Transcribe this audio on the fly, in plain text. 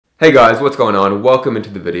Hey guys, what's going on? Welcome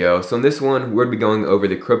into the video. So in this one, we're going to be going over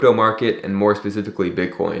the crypto market and more specifically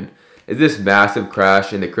Bitcoin. Is this massive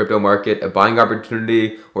crash in the crypto market a buying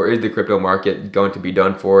opportunity, or is the crypto market going to be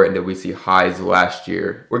done for and did we see highs last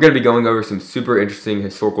year? We're going to be going over some super interesting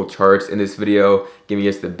historical charts in this video, giving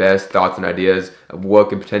us the best thoughts and ideas of what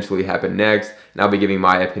could potentially happen next, and I'll be giving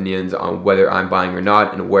my opinions on whether I'm buying or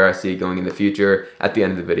not and where I see it going in the future at the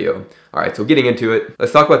end of the video. Alright, so getting into it,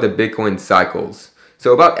 let's talk about the Bitcoin cycles.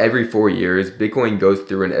 So about every 4 years, Bitcoin goes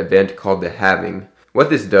through an event called the halving. What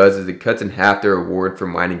this does is it cuts in half the reward for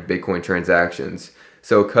mining Bitcoin transactions.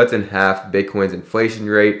 So it cuts in half Bitcoin's inflation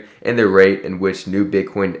rate and the rate in which new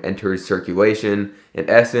Bitcoin enters circulation. In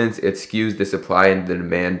essence, it skews the supply and the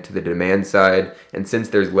demand to the demand side, and since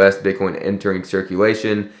there's less Bitcoin entering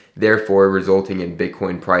circulation, therefore resulting in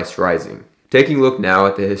Bitcoin price rising. Taking a look now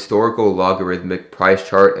at the historical logarithmic price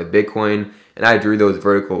chart of Bitcoin, and I drew those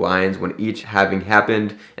vertical lines when each halving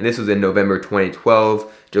happened, and this was in November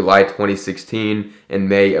 2012, July 2016, and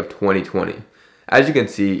May of 2020. As you can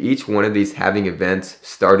see, each one of these halving events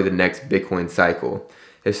started the next Bitcoin cycle.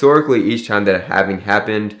 Historically, each time that a halving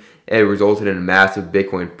happened, it resulted in a massive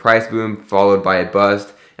Bitcoin price boom followed by a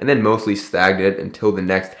bust, and then mostly stagnant until the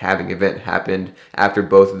next halving event happened after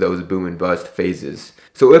both of those boom and bust phases.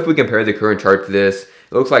 So if we compare the current chart to this,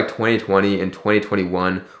 it looks like 2020 and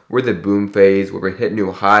 2021 were the boom phase where we hit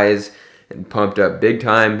new highs and pumped up big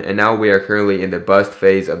time, and now we are currently in the bust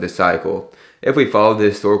phase of the cycle. If we follow the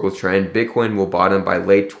historical trend, Bitcoin will bottom by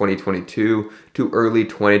late 2022 to early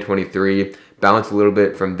 2023, bounce a little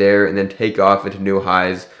bit from there, and then take off into new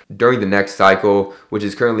highs during the next cycle, which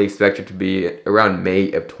is currently expected to be around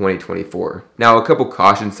May of 2024. Now, a couple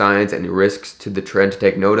caution signs and risks to the trend to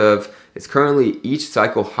take note of is currently each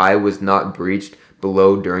cycle high was not breached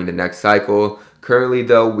below during the next cycle. Currently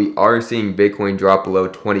though, we are seeing Bitcoin drop below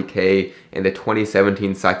 20K in the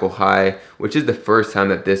 2017 cycle high, which is the first time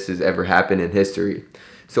that this has ever happened in history.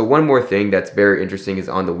 So one more thing that's very interesting is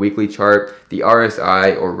on the weekly chart, the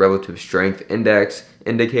RSI or relative strength index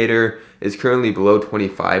indicator is currently below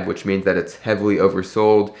 25, which means that it's heavily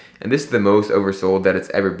oversold, and this is the most oversold that it's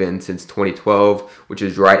ever been since 2012, which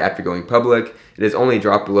is right after going public. It has only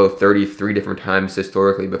dropped below 33 different times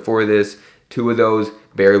historically before this. 2 of those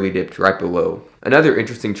barely dipped right below. Another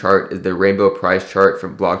interesting chart is the rainbow price chart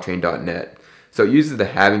from blockchain.net. So it uses the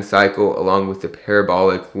halving cycle along with the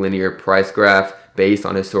parabolic linear price graph based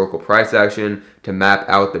on historical price action to map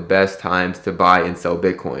out the best times to buy and sell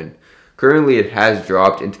Bitcoin. Currently it has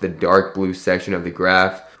dropped into the dark blue section of the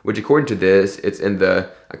graph, which according to this, it's in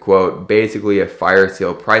the, I quote, basically a fire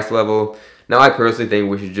sale price level. Now I personally think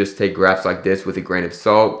we should just take graphs like this with a grain of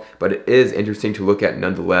salt, but it is interesting to look at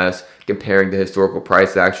nonetheless, comparing the historical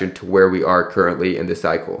price action to where we are currently in the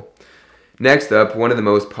cycle. Next up, one of the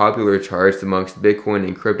most popular charts amongst Bitcoin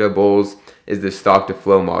and crypto bulls is the stock to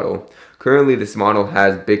flow model. Currently this model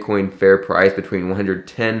has Bitcoin fair price between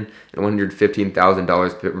 $110,000 and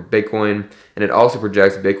 $115,000 per Bitcoin, and it also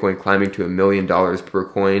projects Bitcoin climbing to $1 million per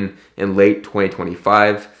coin in late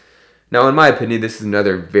 2025. Now, in my opinion, this is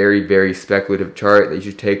another very speculative chart that you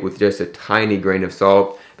should take with just a tiny grain of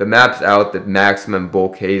salt, but maps out the maximum bull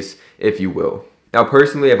case, if you will. Now,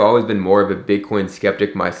 personally, I've always been more of a Bitcoin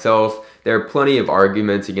skeptic myself. There are plenty of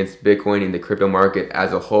arguments against Bitcoin in the crypto market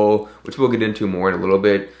as a whole, which we'll get into more in a little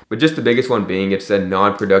bit, but just the biggest one being it's a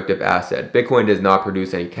non-productive asset. Bitcoin does not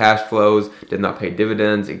produce any cash flows, does not pay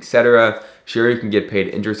dividends, etc. Sure, you can get paid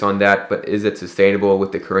interest on that, but is it sustainable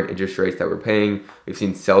with the current interest rates that we're paying? We've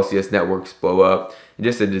seen Celsius networks blow up, and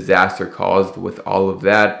just a disaster caused with all of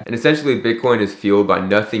that. And essentially, Bitcoin is fueled by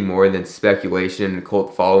nothing more than speculation and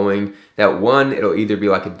cult following. That one, it'll either be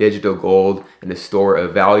like a digital gold and a store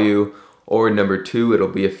of value, or number 2, it'll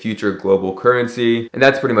be a future global currency. And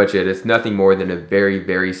that's pretty much it. It's nothing more than a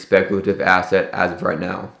very speculative asset as of right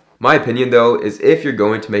now. My opinion though is if you're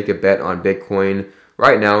going to make a bet on Bitcoin,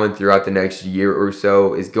 right now and throughout the next year or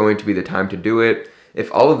so is going to be the time to do it.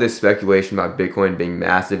 If all of this speculation about Bitcoin being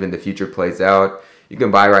massive in the future plays out, you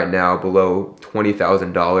can buy right now below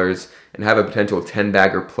 $20,000 and have a potential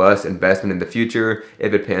 10-bagger plus investment in the future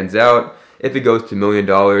if it pans out. If it goes to $1 million,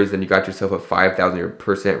 then you got yourself a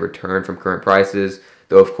 5,000% return from current prices.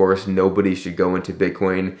 Though of course nobody should go into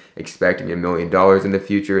Bitcoin expecting $1 million in the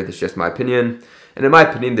future. That's just my opinion. And in my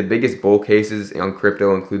opinion, the biggest bull cases on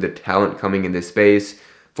crypto include the talent coming in this space.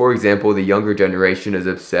 For example, the younger generation is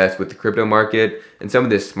obsessed with the crypto market, and some of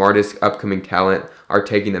the smartest upcoming talent are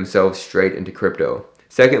taking themselves straight into crypto.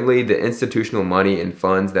 Secondly, the institutional money and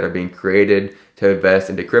funds that are being created to invest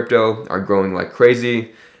into crypto are growing like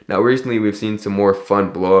crazy. Now recently we've seen some more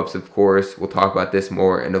fund blowups, of course. We'll talk about this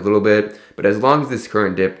more in a little bit. But as long as this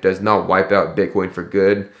current dip does not wipe out Bitcoin for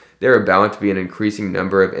good, there are bound to be an increasing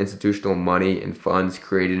number of institutional money and funds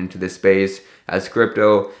created into this space, as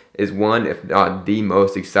crypto is one, if not the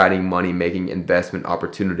most exciting money-making investment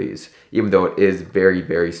opportunities, even though it is very,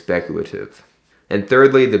 very speculative. And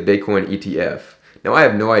thirdly, the Bitcoin ETF. Now I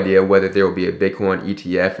have no idea whether there will be a Bitcoin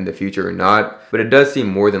ETF in the future or not, but it does seem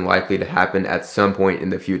more than likely to happen at some point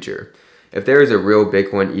in the future. If there is a real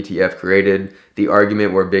Bitcoin ETF created, the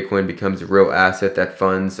argument where Bitcoin becomes a real asset that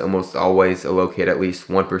funds almost always allocate at least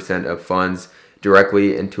 1% of funds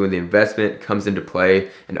directly into the investment comes into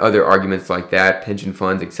play, and other arguments like that, pension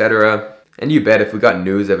funds, etc. And you bet if we got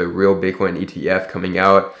news of a real Bitcoin ETF coming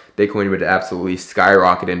out, Bitcoin would absolutely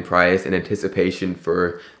skyrocket in price in anticipation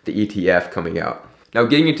for the ETF coming out. Now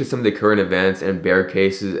getting into some of the current events and bear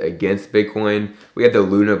cases against Bitcoin, we had the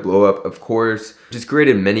Luna blowup, of course, which has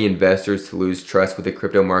created many investors to lose trust with the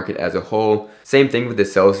crypto market as a whole. Same thing with the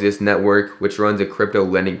Celsius network, which runs a crypto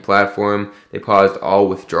lending platform. They paused all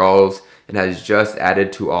withdrawals and has just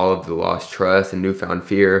added to all of the lost trust and newfound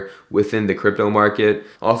fear within the crypto market.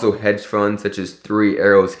 Also hedge funds such as Three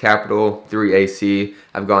Arrows Capital, 3AC,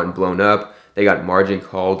 have gotten blown up. They got margin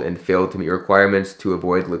called and failed to meet requirements to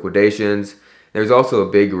avoid liquidations. There's also a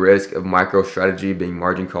big risk of MicroStrategy being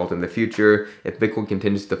margin called in the future if Bitcoin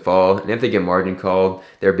continues to fall, and if they get margin called,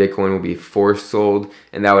 their Bitcoin will be force sold,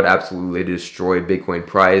 and that would absolutely destroy Bitcoin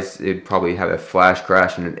price. It'd probably have a flash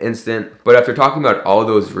crash in an instant. But after talking about all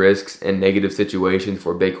those risks and negative situations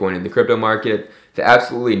for Bitcoin in the crypto market, the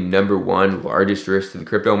absolutely #1 largest risk to the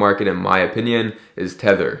crypto market, in my opinion, is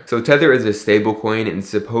Tether. So Tether is a stable coin and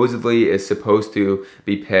supposedly is supposed to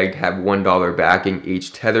be pegged to have $1 backing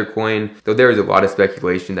each Tether coin, though there is a lot of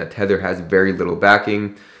speculation that Tether has very little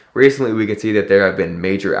backing. Recently, we can see that there have been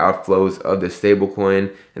major outflows of the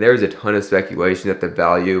stablecoin, and there is a ton of speculation that the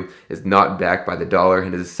value is not backed by the dollar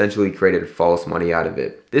and has essentially created false money out of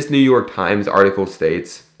it. This New York Times article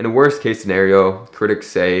states, in a worst case scenario, critics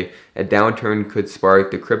say, a downturn could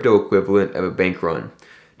spark the crypto equivalent of a bank run.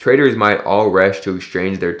 Traders might all rush to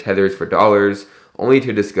exchange their tethers for dollars, only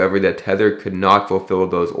to discover that Tether could not fulfill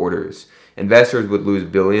those orders. Investors would lose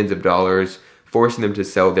billions of dollars, forcing them to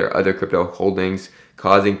sell their other crypto holdings,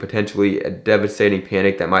 causing potentially a devastating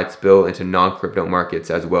panic that might spill into non-crypto markets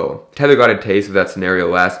as well. Tether got a taste of that scenario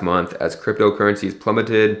last month as cryptocurrencies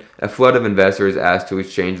plummeted. A flood of investors asked to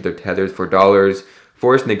exchange their tethers for dollars,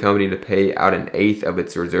 forcing the company to pay out an eighth of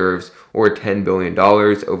its reserves, or $10 billion,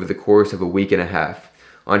 over the course of a week and a half.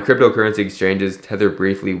 On cryptocurrency exchanges, Tether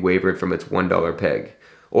briefly wavered from its $1 peg.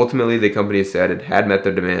 Ultimately, the company said it had met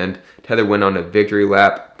their demand. Tether went on a victory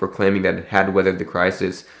lap, proclaiming that it had weathered the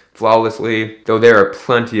crisis flawlessly, though there are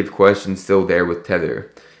plenty of questions still there with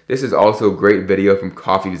Tether. This is also a great video from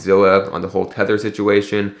CoffeeZilla on the whole Tether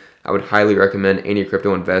situation. I would highly recommend any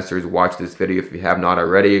crypto investors watch this video if you have not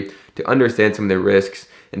already to understand some of the risks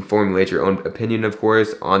and formulate your own opinion, of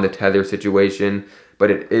course, on the Tether situation,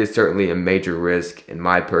 but it is certainly a major risk in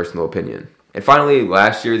my personal opinion. And finally,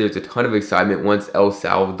 last year there's a ton of excitement once El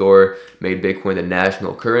Salvador made Bitcoin the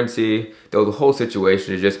national currency, though the whole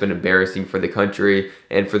situation has just been embarrassing for the country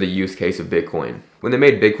and for the use case of Bitcoin. When they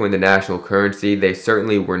made Bitcoin the national currency, they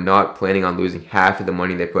certainly were not planning on losing half of the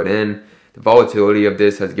money they put in. The volatility of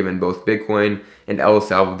this has given both Bitcoin and El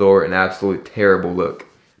Salvador an absolute terrible look.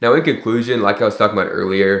 Now in conclusion, like I was talking about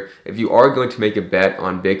earlier, if you are going to make a bet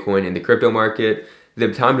on Bitcoin in the crypto market,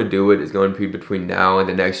 the time to do it is going to be between now and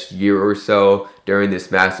the next year or so during this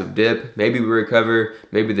massive dip. Maybe we recover,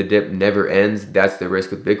 maybe the dip never ends. That's the risk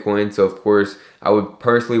with Bitcoin. So of course, I would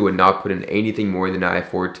personally not put in anything more than I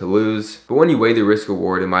afford to lose. But when you weigh the risk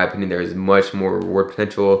reward, in my opinion, there is much more reward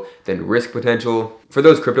potential than risk potential. For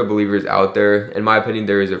those crypto believers out there, in my opinion,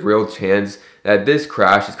 there is a real chance that this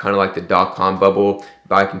crash is kind of like the dot-com bubble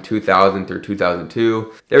back in 2000 through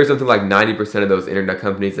 2002. There was something like 90% of those internet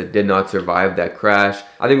companies that did not survive that crash.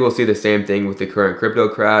 I think we'll see the same thing with the current crypto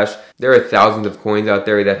crash. There are thousands of coins out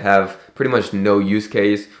there that have pretty much no use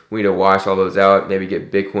case. We need to wash all those out, maybe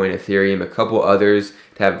get Bitcoin, Ethereum, a couple others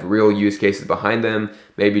to have real use cases behind them,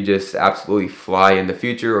 maybe just absolutely fly in the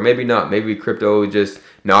future, or maybe not. Maybe crypto is just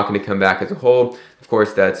not going to come back as a whole. Of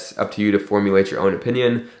course, that's up to you to formulate your own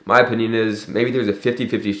opinion. My opinion is maybe there's a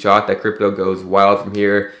 50-50 shot that crypto goes wild from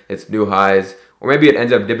here, it's new highs, or maybe it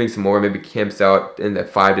ends up dipping some more, maybe camps out in the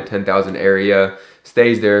 5 to 10,000 area,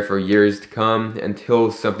 stays there for years to come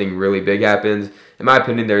until something really big happens. In my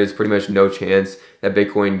opinion, there is pretty much no chance that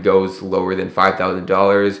Bitcoin goes lower than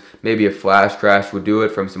 $5,000. Maybe a flash crash would do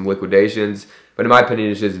it from some liquidations, but in my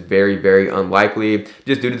opinion, it's just very, very unlikely,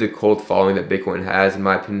 just due to the cult following that Bitcoin has. In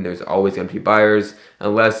my opinion, there's always going to be buyers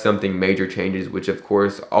unless something major changes, which of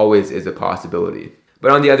course always is a possibility. But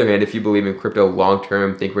on the other hand, if you believe in crypto long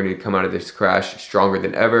term, think we're going to come out of this crash stronger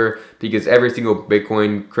than ever, because every single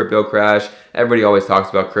Bitcoin crypto crash, everybody always talks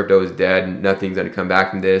about crypto is dead and nothing's going to come back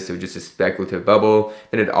from this. It was just a speculative bubble,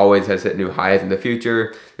 and it always has hit new highs in the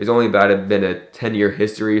future. There's only been a 10-year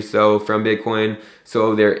history or so from Bitcoin,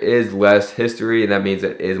 so there is less history, and that means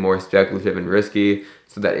that it is more speculative and risky.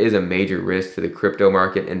 So that is a major risk to the crypto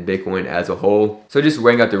market and Bitcoin as a whole. So just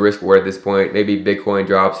weighing out the risk reward at this point, maybe Bitcoin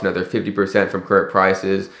drops another 50% from current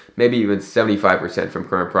prices, maybe even 75% from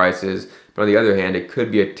current prices. But on the other hand, it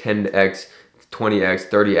could be a 10x, 20x,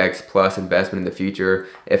 30x plus investment in the future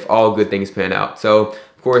if all good things pan out. So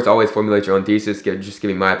of course, always formulate your own thesis, just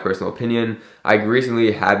giving my personal opinion. I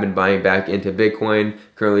recently have been buying back into Bitcoin.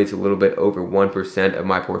 Currently, it's a little bit over 1% of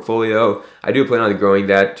my portfolio. I do plan on growing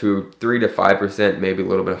that to 3 to 5%, maybe a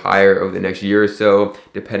little bit higher over the next year or so,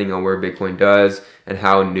 depending on where Bitcoin does and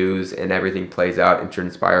how news and everything plays out and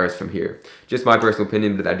transpires from here. Just my personal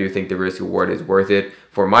opinion, but I do think the risk reward is worth it.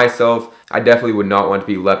 For myself, I definitely would not want to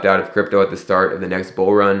be left out of crypto at the start of the next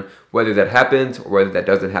bull run. Whether that happens or whether that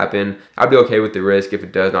doesn't happen, I'd be okay with the risk if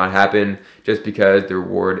it does not happen, just because the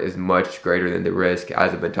reward is much greater than the risk,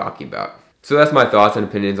 as I've been talking about. So that's my thoughts and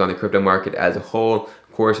opinions on the crypto market as a whole.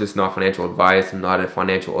 Of course, it's not financial advice. I'm not a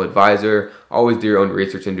financial advisor. Always do your own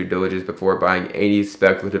research and due diligence before buying any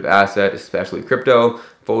speculative asset, especially crypto.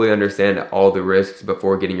 Fully understand all the risks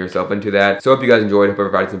before getting yourself into that. So I hope you guys enjoyed. Hope I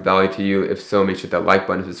provided some value to you. If so, make sure to hit that like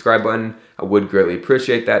button and subscribe button. I would greatly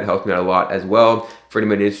appreciate that. It helps me out a lot as well. For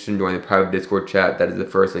anybody interested in joining the private Discord chat, that is the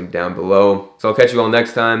first link down below. So I'll catch you all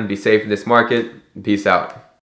next time. Be safe in this market. Peace out.